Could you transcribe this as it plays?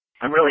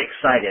I'm really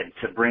excited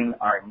to bring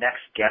our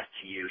next guest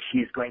to you.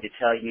 She's going to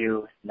tell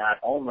you not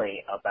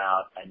only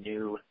about a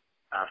new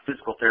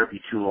physical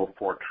therapy tool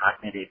for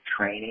cognitive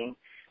training,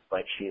 but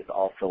she is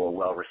also a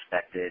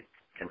well-respected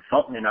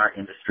consultant in our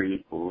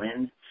industry.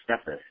 Lynn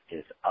Steffes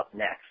is up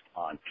next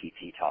on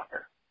PT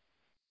Talker.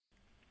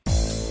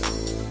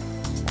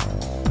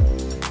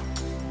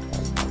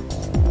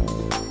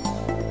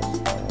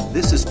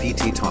 This is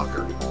PT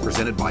Talker,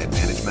 presented by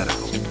Advantage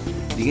Medical.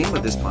 The aim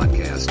of this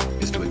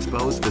podcast is to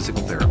expose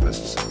physical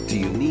therapists to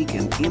unique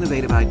and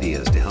innovative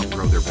ideas to help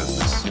grow their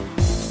business.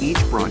 Each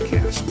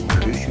broadcast will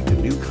introduce you to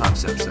new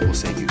concepts that will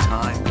save you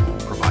time,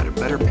 provide a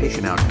better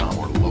patient outcome,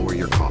 or lower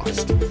your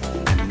cost.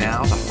 And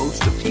now, the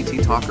host of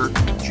PT Talker,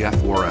 Jeff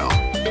Worrell.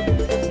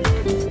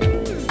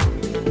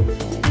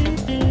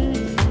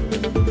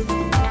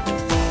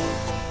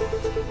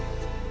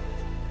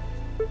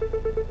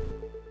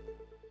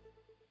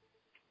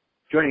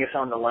 Joining us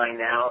on the line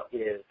now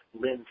is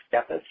Lynn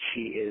Steffes.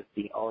 She is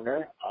the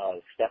owner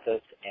of Steffes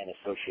and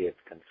Associates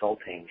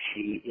Consulting.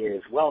 She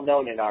is well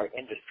known in our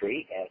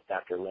industry as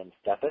Dr. Lynn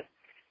Steffes,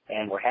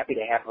 and we're happy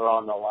to have her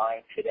on the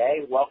line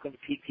today. Welcome to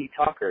PT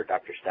Talker,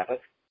 Dr. Steffes.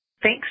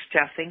 Thanks,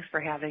 Jeff. Thanks for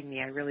having me.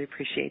 I really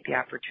appreciate the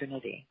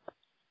opportunity.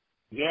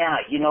 Yeah,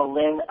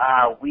 Lynn,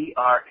 we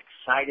are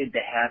excited to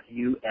have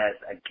you as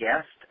a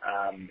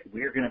guest.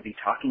 We're going to be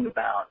talking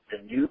about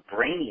the new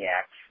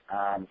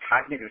Brainiacs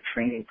cognitive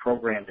training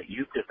program that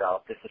you've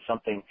developed. This is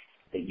something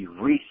that you've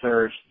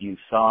researched, you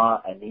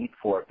saw a need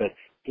for it, but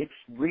it's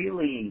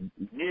really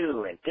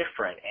new and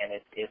different,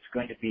 and it's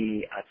going to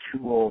be a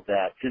tool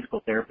that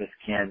physical therapists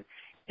can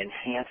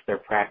enhance their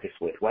practice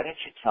with. Why don't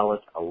you tell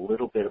us a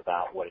little bit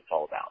about what it's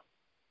all about?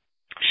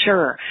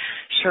 Sure.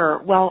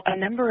 Well, a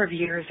number of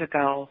years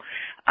ago,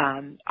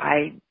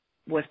 I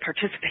was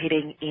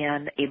participating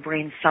in a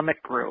Brain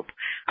Summit group.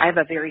 I have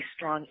a very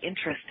strong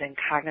interest in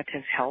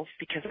cognitive health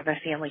because of a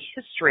family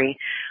history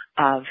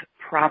of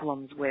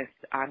problems with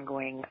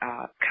ongoing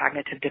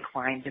cognitive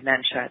decline,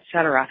 dementia, et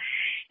cetera.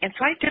 And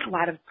so I did a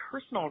lot of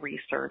personal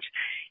research.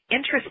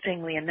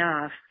 Interestingly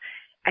enough,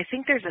 I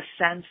think there's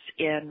a sense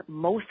in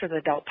most of the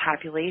adult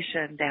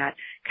population that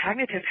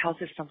cognitive health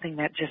is something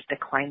that just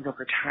declines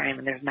over time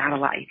and there's not a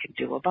lot you can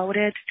do about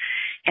it.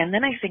 And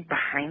then I think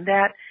behind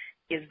that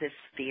is this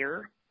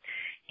fear.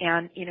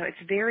 And,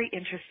 it's very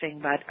interesting,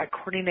 but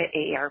according to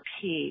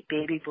AARP,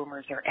 baby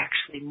boomers are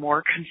actually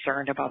more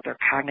concerned about their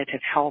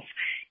cognitive health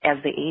as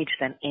they age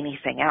than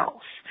anything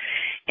else.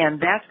 And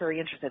that's very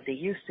interesting. They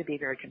used to be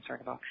very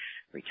concerned about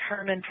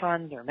retirement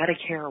funds or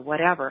Medicare or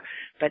whatever,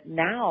 but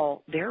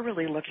now they're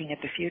really looking at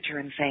the future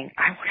and saying,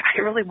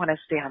 I really want to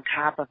stay on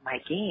top of my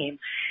game.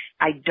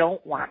 I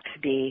don't want to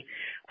be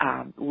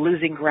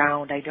losing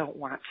ground. I don't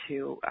want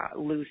to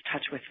lose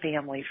touch with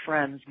family,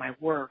 friends, my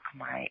work,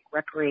 my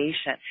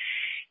recreation.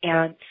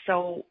 And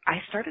so I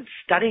started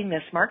studying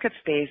this market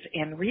space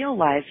and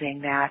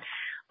realizing that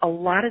a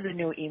lot of the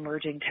new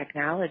emerging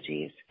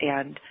technologies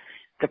and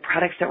the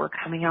products that were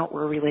coming out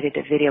were related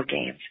to video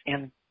games.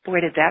 And boy,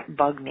 did that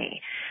bug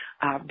me.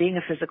 Being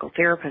a physical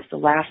therapist, the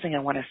last thing I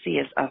want to see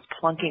is us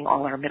plunking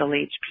all our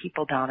middle-aged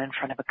people down in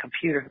front of a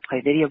computer to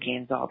play video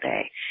games all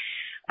day.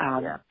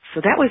 So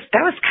that was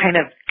kind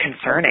of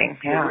concerning.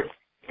 Yeah.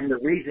 And the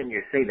reason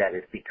you say that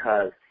is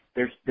because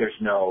there's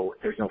no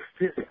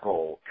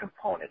physical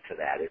component to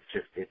that.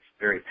 It's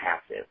very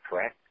passive,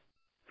 correct?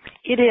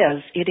 It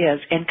is.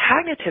 And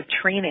cognitive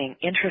training,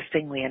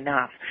 interestingly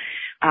enough,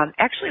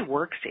 actually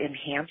works to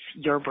enhance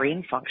your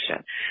brain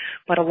function.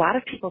 But a lot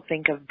of people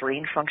think of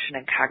brain function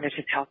and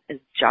cognitive health as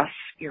just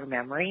your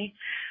memory.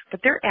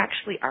 But there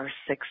actually are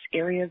 6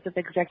 areas of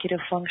executive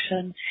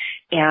function,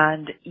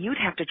 and you'd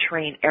have to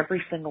train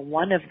every single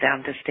one of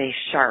them to stay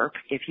sharp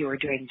if you were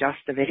doing just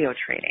the video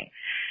training.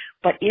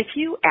 But if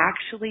you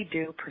actually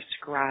do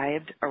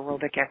prescribed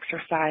aerobic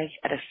exercise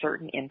at a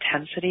certain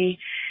intensity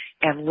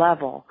and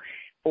level,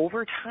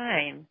 over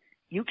time,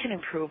 you can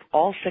improve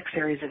all 6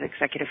 areas of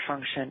executive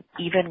function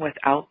even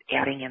without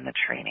adding in the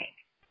training.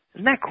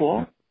 Isn't that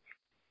cool?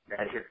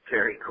 That is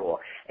very cool.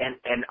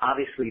 And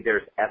obviously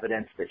there's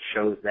evidence that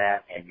shows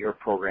that, and your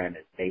program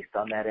is based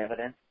on that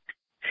evidence?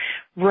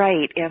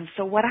 Right. And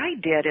so what I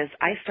did is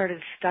I started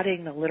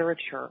studying the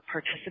literature,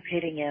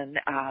 participating in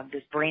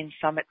this Brain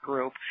Summit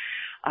group,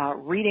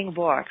 reading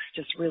books,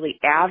 just really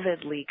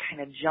avidly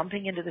kind of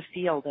jumping into the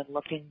field and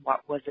looking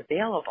what was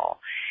available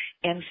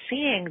and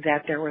seeing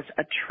that there was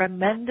a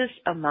tremendous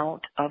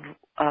amount of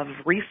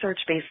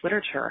research-based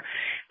literature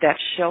that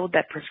showed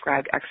that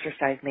prescribed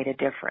exercise made a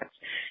difference.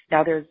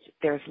 Now,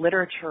 there's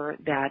literature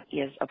that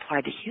is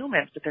applied to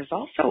humans, but there's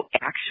also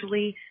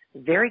actually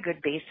very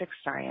good basic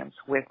science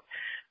with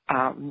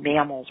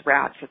mammals,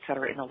 rats, et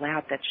cetera, in the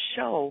lab that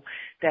show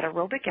that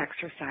aerobic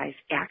exercise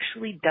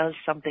actually does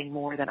something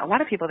more than, a lot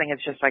of people think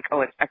it's just like,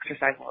 oh, it's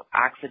exercise with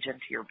oxygen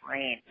to your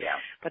brain. Yeah.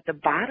 But the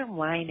bottom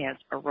line is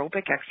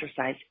aerobic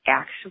exercise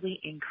actually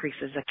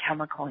increases a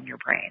chemical in your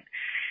brain.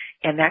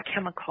 And that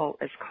chemical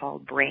is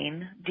called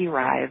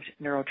brain-derived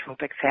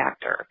neurotrophic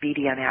factor,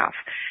 BDNF.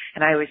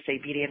 And I always say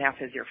BDNF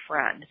is your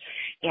friend.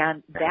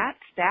 And that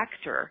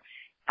factor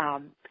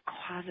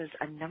causes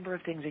a number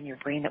of things in your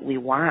brain that we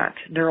want.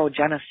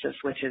 Neurogenesis,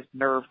 which is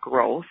nerve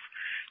growth.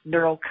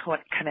 Neural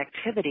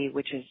connectivity,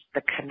 which is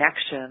the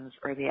connections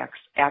or the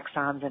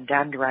axons and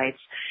dendrites,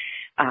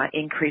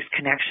 increased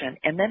connection.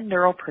 And then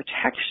neural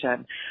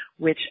protection,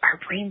 which our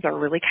brains are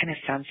really kind of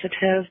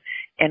sensitive.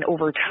 And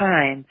over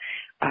time,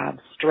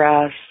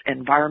 stress,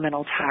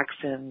 environmental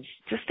toxins,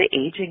 just the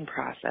aging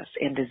process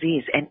and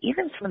disease, and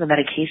even some of the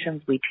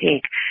medications we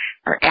take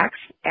are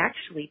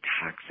actually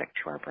toxic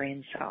to our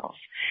brain cells.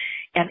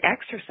 And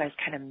exercise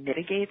kind of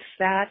mitigates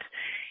that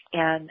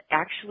and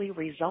actually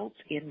results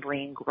in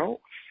brain growth.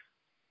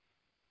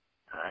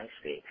 I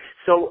see.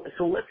 So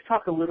let's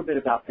talk a little bit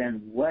about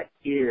then what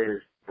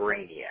is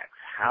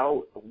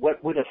Brainiacs?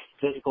 What would a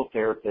physical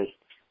therapist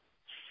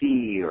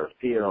see or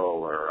feel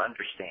or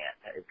understand?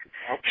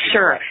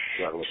 Sure.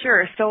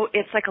 So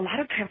it's like a lot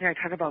of times when I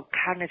talk about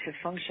cognitive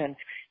function,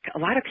 a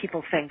lot of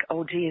people think,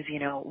 oh, geez,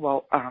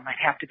 I'd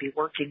have to be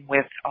working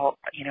with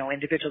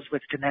individuals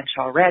with dementia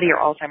already or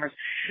Alzheimer's.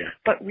 Yeah.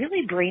 But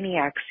really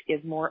Brainiacs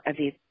is more of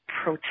a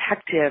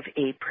protective,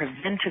 a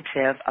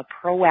preventative, a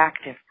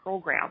proactive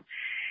program.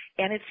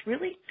 And it's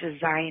really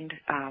designed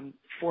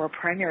for a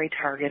primary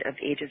target of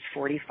ages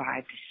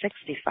 45 to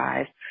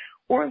 65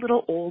 or a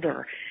little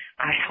older,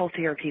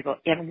 healthier people.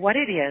 And what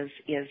it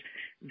is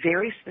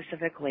very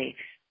specifically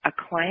a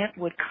client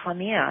would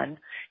come in,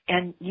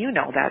 and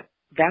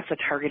that's a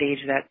target age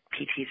that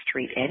PTs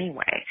treat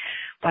anyway,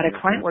 but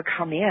a client would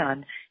come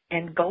in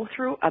and go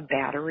through a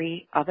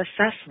battery of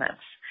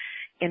assessments.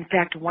 In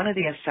fact, one of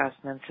the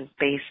assessments is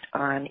based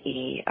on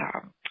a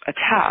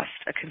test,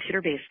 a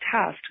computer-based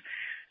test,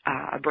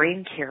 a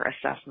brain care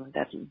assessment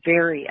that's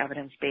very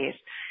evidence-based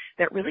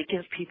that really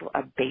gives people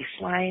a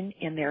baseline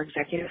in their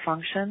executive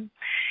function,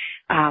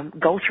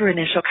 go through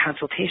initial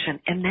consultation,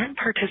 and then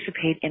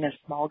participate in a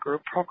small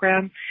group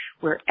program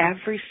where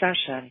every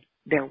session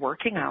they're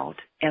working out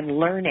and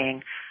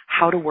learning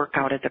how to work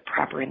out at the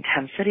proper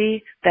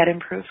intensity that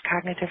improves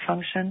cognitive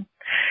function.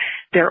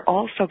 They're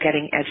also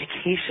getting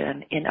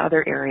education in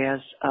other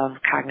areas of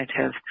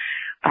cognitive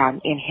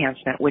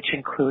enhancement, which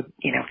include,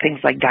 things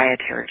like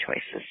dietary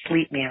choices,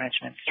 sleep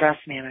management, stress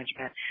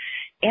management.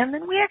 And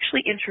then we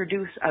actually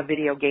introduce a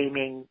video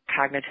gaming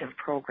cognitive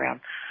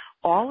program.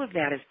 All of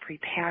that is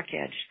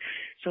prepackaged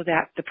so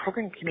that the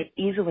program can be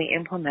easily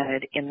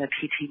implemented in the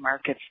PT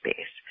market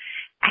space.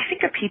 I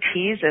think of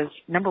PTs as,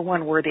 number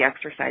one, we're the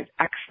exercise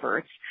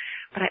experts,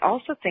 but I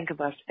also think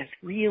of us as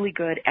really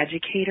good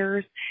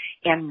educators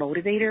and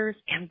motivators,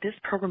 and this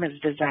program is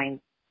designed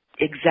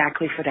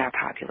exactly for that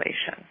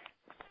population.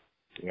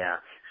 Yeah.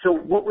 So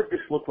what would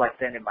this look like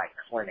then in my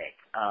clinic?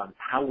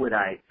 How would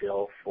I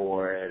bill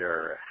for it,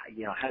 or,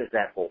 how does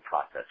that whole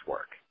process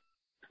work?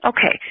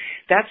 Okay,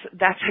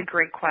 that's a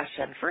great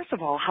question. First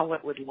of all, how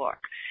it would look.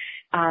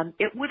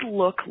 It would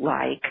look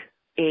like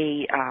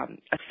a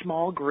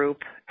small group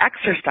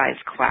exercise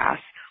class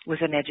with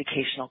an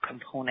educational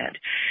component.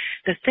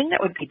 The thing that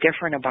would be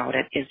different about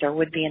it is there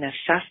would be an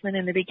assessment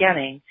in the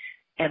beginning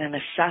and an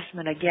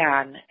assessment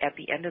again at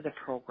the end of the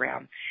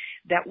program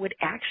that would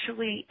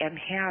actually, and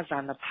has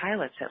on the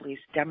pilots at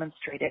least,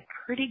 demonstrated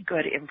pretty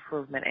good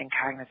improvement in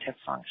cognitive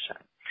function.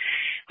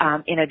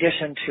 In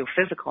addition to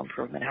physical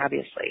improvement,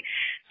 obviously.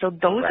 So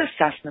those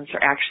assessments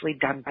are actually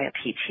done by a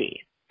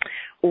PT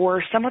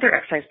or some other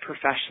exercise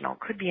professional,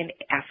 could be an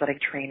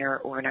athletic trainer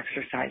or an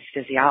exercise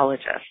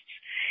physiologist.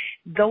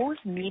 Those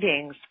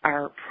meetings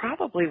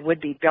probably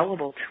would be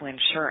billable to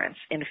insurance.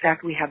 In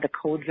fact, we have the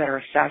codes that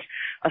are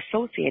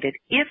associated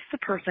if the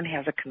person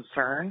has a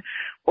concern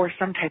or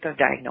some type of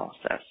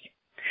diagnosis.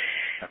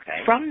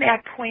 Okay. From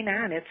that point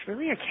on, it's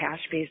really a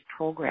cash-based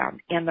program,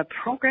 and the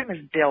program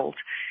is built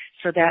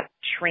so that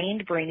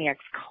trained Brainiacs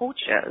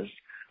coaches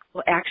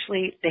will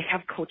they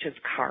have coaches'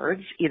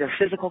 cards, either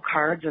physical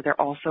cards or they're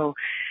also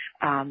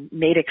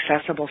made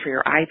accessible for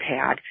your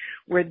iPad,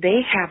 where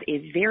they have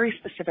a very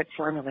specific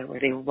formula where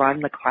they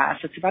run the class.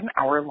 It's about an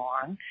hour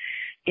long.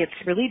 It's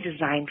really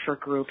designed for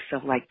groups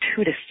of like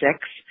 2 to 6.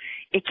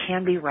 It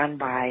can be run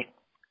by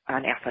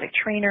an athletic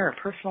trainer, a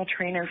personal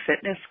trainer,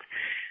 fitness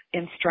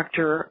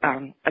instructor,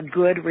 a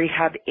good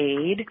rehab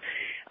aide.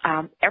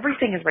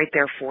 Everything is right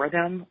there for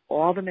them.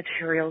 All the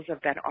materials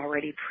have been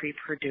already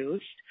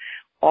pre-produced,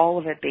 all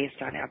of it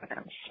based on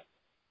evidence.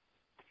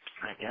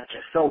 I gotcha.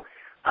 So,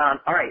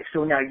 all right,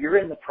 so now you're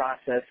in the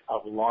process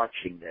of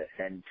launching this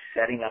and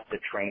setting up the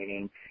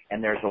training,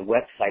 and there's a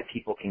website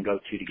people can go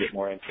to get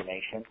more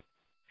information?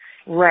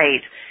 Right.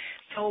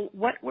 So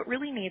what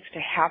really needs to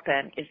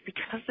happen is,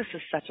 because this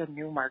is such a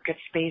new market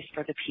space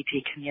for the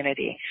PT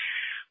community,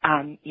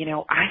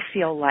 I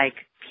feel like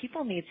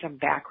people need some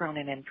background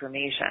and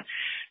information.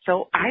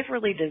 So I've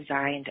really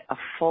designed a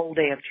full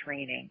day of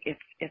training.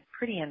 It's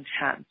pretty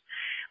intense.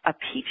 A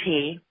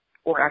PT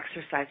or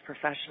exercise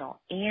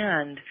professional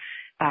and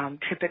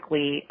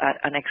typically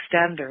an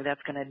extender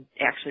that's going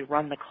to actually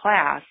run the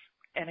class,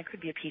 and it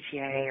could be a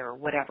PTA or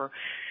whatever,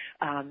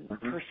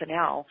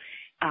 personnel,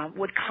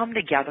 would come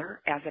together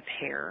as a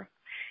pair,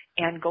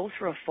 and go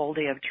through a full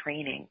day of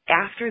training.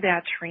 After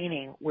that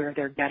training, where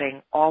they're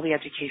getting all the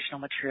educational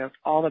materials,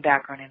 all the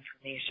background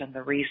information,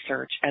 the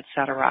research, et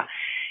cetera,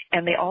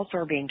 and they also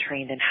are being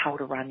trained in how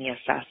to run the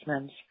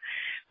assessments,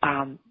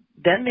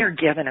 then they're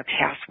given a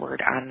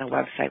password on the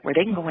website where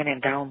they can go in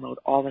and download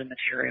all the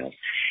materials.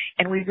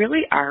 And we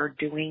really are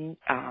doing,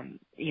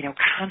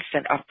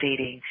 constant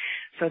updating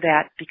so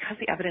that because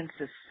the evidence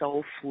is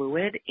so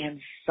fluid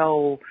and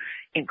so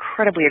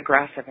incredibly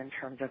aggressive in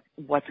terms of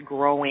what's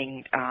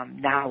growing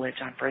knowledge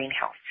on brain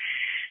health.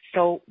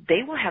 So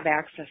they will have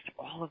access to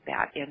all of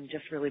that and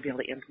just really be able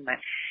to implement.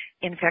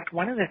 In fact,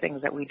 one of the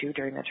things that we do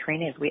during the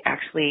training is we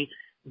actually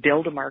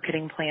build a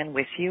marketing plan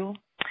with you.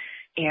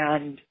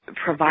 And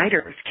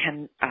providers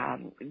can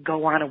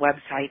go on a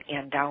website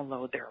and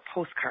download their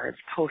postcards,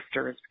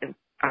 posters,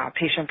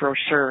 patient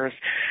brochures,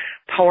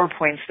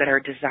 PowerPoints that are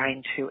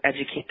designed to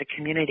educate the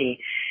community,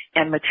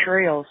 and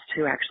materials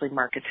to actually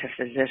market to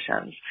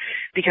physicians.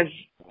 Because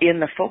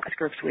in the focus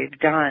groups we've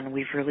done,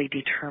 we've really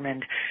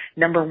determined,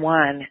 number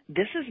one,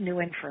 this is new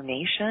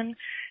information,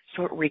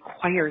 so it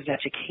requires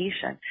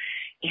education.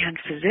 And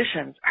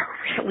physicians are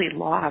really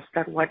lost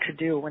on what to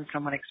do when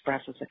someone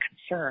expresses a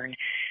concern.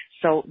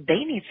 So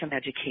they need some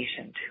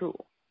education too.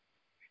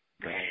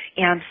 Right.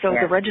 And so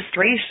the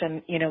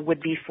registration,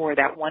 would be for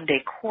that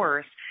one-day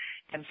course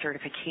and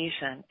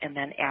certification, and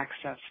then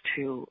access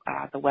to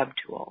the web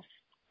tools.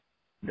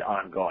 The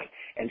ongoing.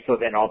 And so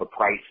then all the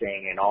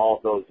pricing and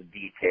all those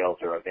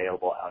details are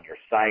available on your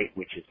site,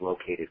 which is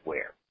located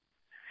where?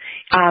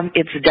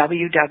 It's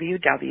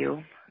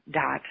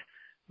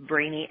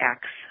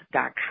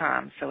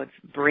www.brainyx.com. So it's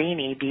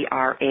Brainy,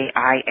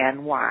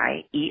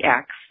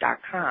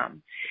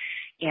 BRAINYEX.com.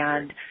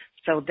 And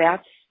so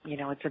that's,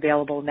 it's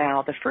available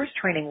now. The first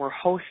training we're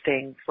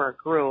hosting for a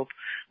group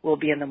will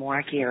be in the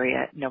Milwaukee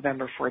area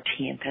November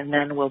 14th, and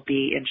then we'll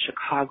be in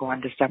Chicago on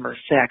December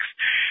 6th.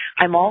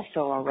 I'm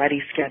also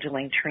already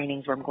scheduling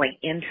trainings where I'm going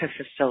into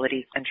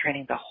facilities and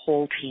training the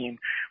whole team,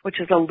 which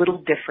is a little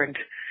different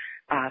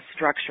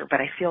structure, but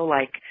I feel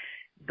like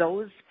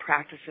those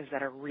practices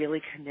that are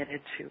really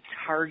committed to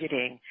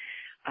targeting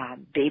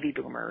baby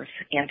boomers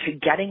and to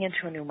getting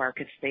into a new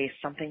market space,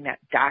 something that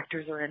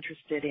doctors are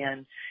interested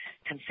in,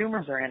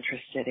 consumers are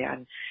interested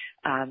in,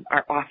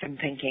 are often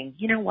thinking,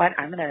 you know what,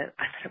 I'm gonna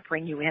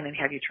bring you in and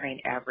have you train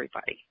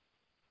everybody.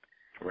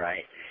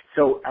 Right.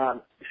 So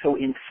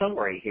in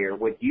summary here,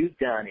 what you've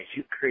done is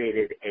you've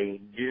created a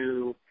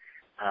new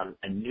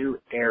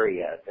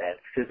area that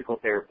physical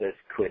therapists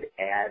could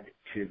add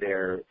to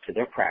their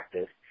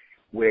practice,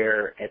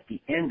 where at the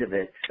end of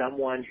it,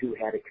 someone who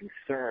had a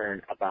concern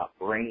about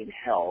brain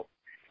health,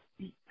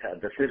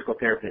 the physical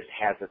therapist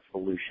has a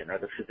solution, or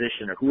the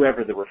physician, or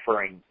whoever the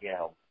referring,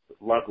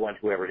 loved one,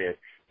 whoever it is,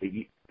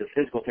 the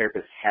physical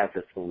therapist has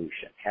a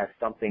solution, has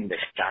something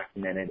that's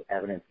documented,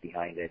 evidence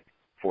behind it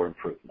for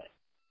improvement.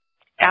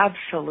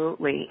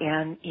 Absolutely.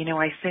 And,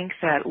 I think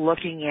that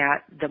looking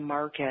at the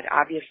market,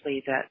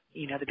 obviously that,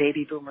 the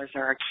baby boomers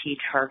are a key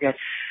target,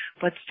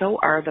 but so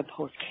are the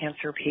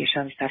post-cancer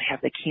patients that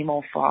have the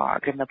chemo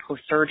fog and the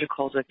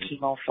post-surgicals with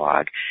chemo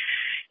fog.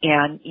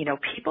 And,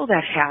 people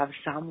that have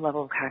some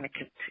level of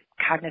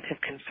cognitive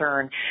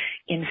concern.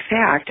 In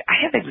fact, I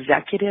have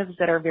executives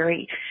that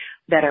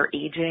are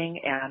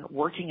aging and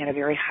working at a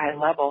very high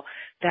level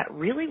that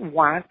really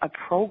want a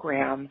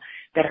program,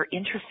 that are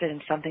interested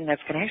in something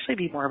that's going to actually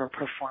be more of a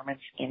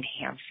performance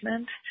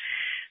enhancement.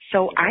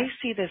 So I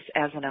see this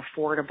as an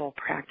affordable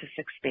practice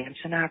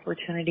expansion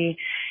opportunity,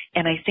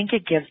 and I think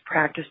it gives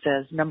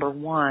practices, number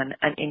one,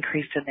 an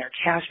increase in their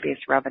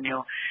cash-based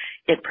revenue.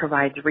 It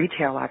provides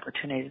retail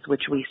opportunities,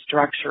 which we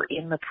structure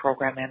in the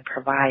program and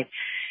provide,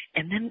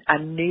 and then a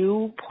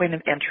new point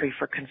of entry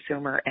for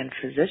consumer and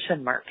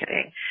physician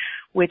marketing,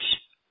 which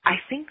I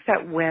think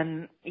that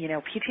when,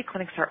 PT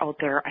clinics are out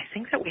there, I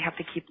think that we have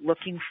to keep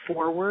looking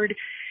forward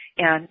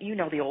and,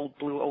 the old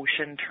blue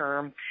ocean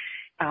term,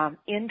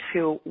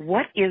 into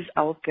what is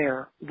out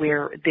there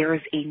where there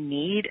is a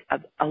need,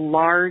 a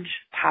large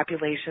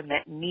population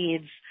that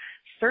needs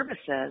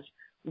services,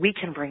 we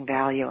can bring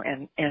value.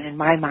 And in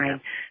my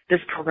mind, this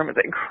program is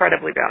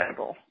incredibly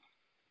valuable.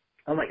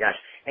 Oh my gosh.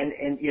 And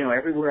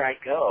everywhere I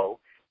go,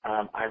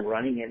 I'm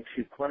running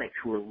into clinics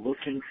who are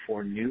looking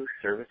for new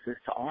services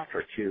to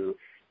offer to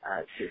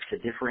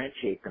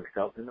differentiate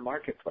themselves in the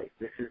marketplace.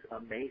 This is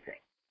amazing.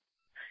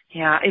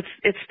 Yeah,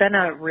 it's been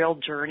a real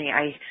journey.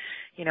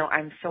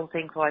 I'm so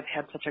thankful I've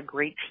had such a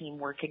great team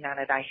working on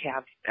it. I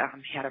have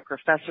had a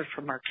professor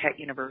from Marquette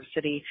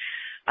University,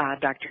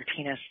 Dr.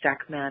 Tina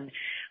Steckman,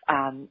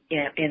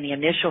 in the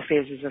initial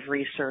phases of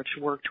research,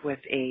 worked with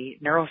a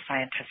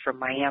neuroscientist from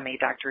Miami,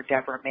 Dr.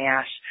 Deborah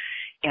Mash,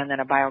 and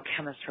then a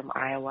biochemist from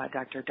Iowa,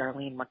 Dr.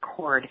 Darlene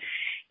McCord,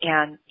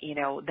 and,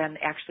 then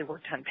actually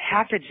worked on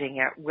packaging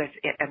it with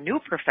a new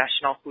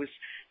professional who's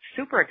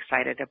super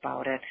excited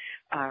about it,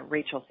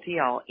 Rachel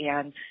Thiel.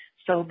 And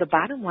so the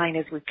bottom line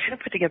is we've kind of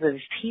put together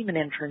this team and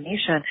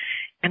information,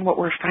 and what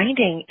we're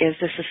finding is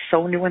this is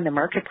so new in the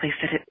marketplace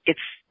that it's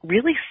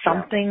really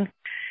something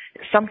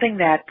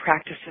that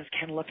practices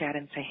can look at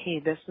and say, hey,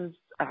 this is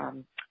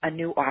a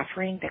new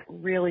offering that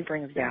really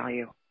brings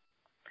value.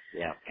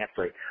 Yeah,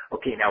 absolutely.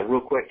 Okay, now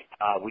real quick,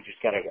 we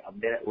just got a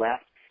minute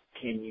left.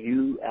 Can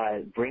you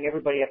bring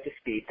everybody up to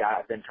speed?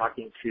 I've been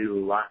talking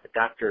to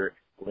Dr.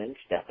 Lynn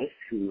Steffes,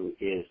 who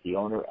is the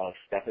owner of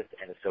Steffes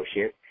and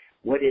Associates.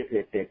 What is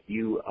it that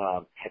you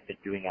have been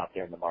doing out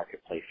there in the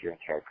marketplace your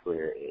entire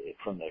career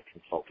from the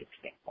consulting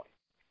standpoint?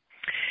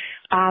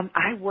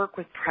 I work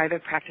with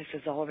private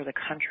practices all over the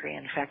country.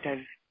 In fact,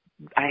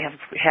 I have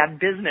had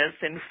business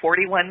in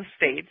 41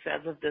 states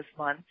as of this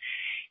month,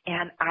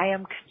 and I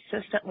am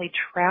consistently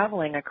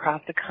traveling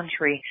across the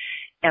country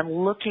and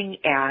looking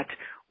at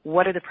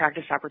what are the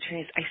practice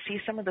opportunities. I see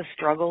some of the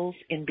struggles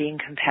in being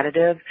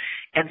competitive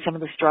and some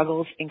of the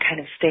struggles in kind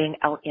of staying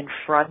out in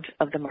front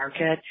of the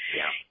market.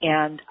 Yeah.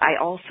 And I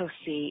also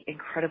see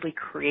incredibly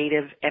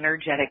creative,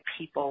 energetic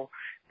people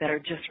that are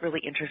just really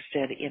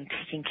interested in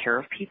taking care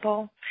of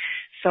people.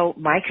 So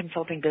my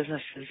consulting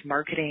business is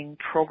marketing,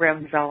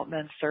 program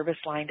development, service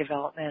line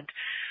development,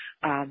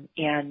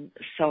 and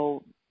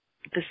so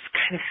this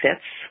kind of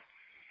fits.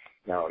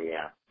 Oh,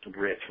 yeah.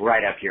 It's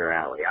right up your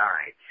alley. All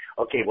right.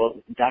 Okay, well,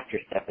 Dr.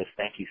 Steffes,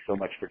 thank you so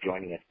much for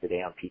joining us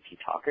today on PT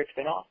Talker. It's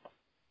been awesome.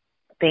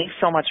 Thanks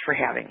so much for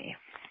having me.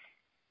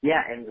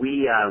 Yeah, and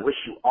we wish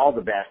you all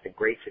the best and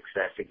great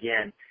success.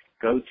 Again,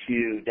 go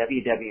to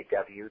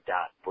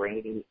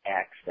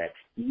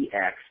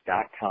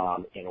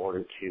www.brainyx.com in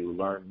order to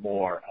learn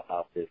more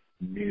about this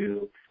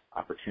new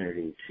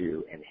opportunity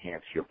to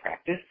enhance your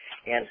practice.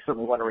 And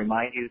certainly want to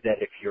remind you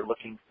that if you're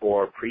looking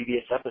for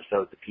previous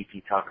episodes of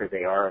PT Talker,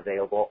 they are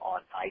available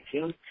on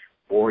iTunes,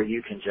 or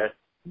you can just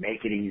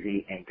make it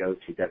easy and go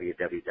to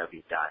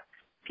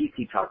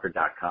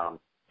www.pttalker.com,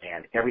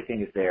 and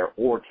everything is there,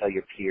 or tell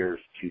your peers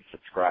to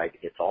subscribe.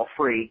 It's all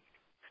free,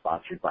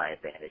 sponsored by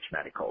Advantage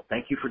Medical.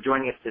 Thank you for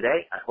joining us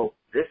today. I hope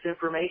this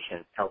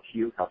information helps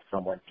you help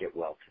someone get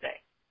well today.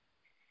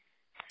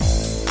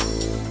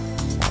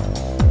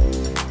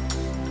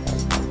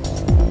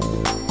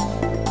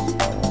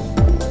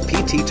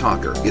 PT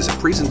Talker is a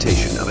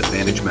presentation of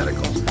Advantage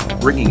Medical,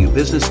 bringing you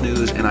business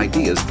news and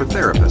ideas for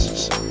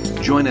therapists.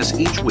 Join us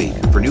each week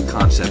for new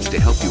concepts to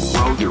help you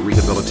grow your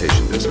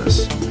rehabilitation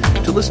business.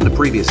 To listen to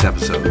previous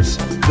episodes,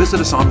 visit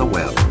us on the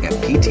web at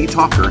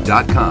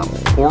pttalker.com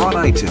or on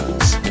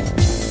iTunes.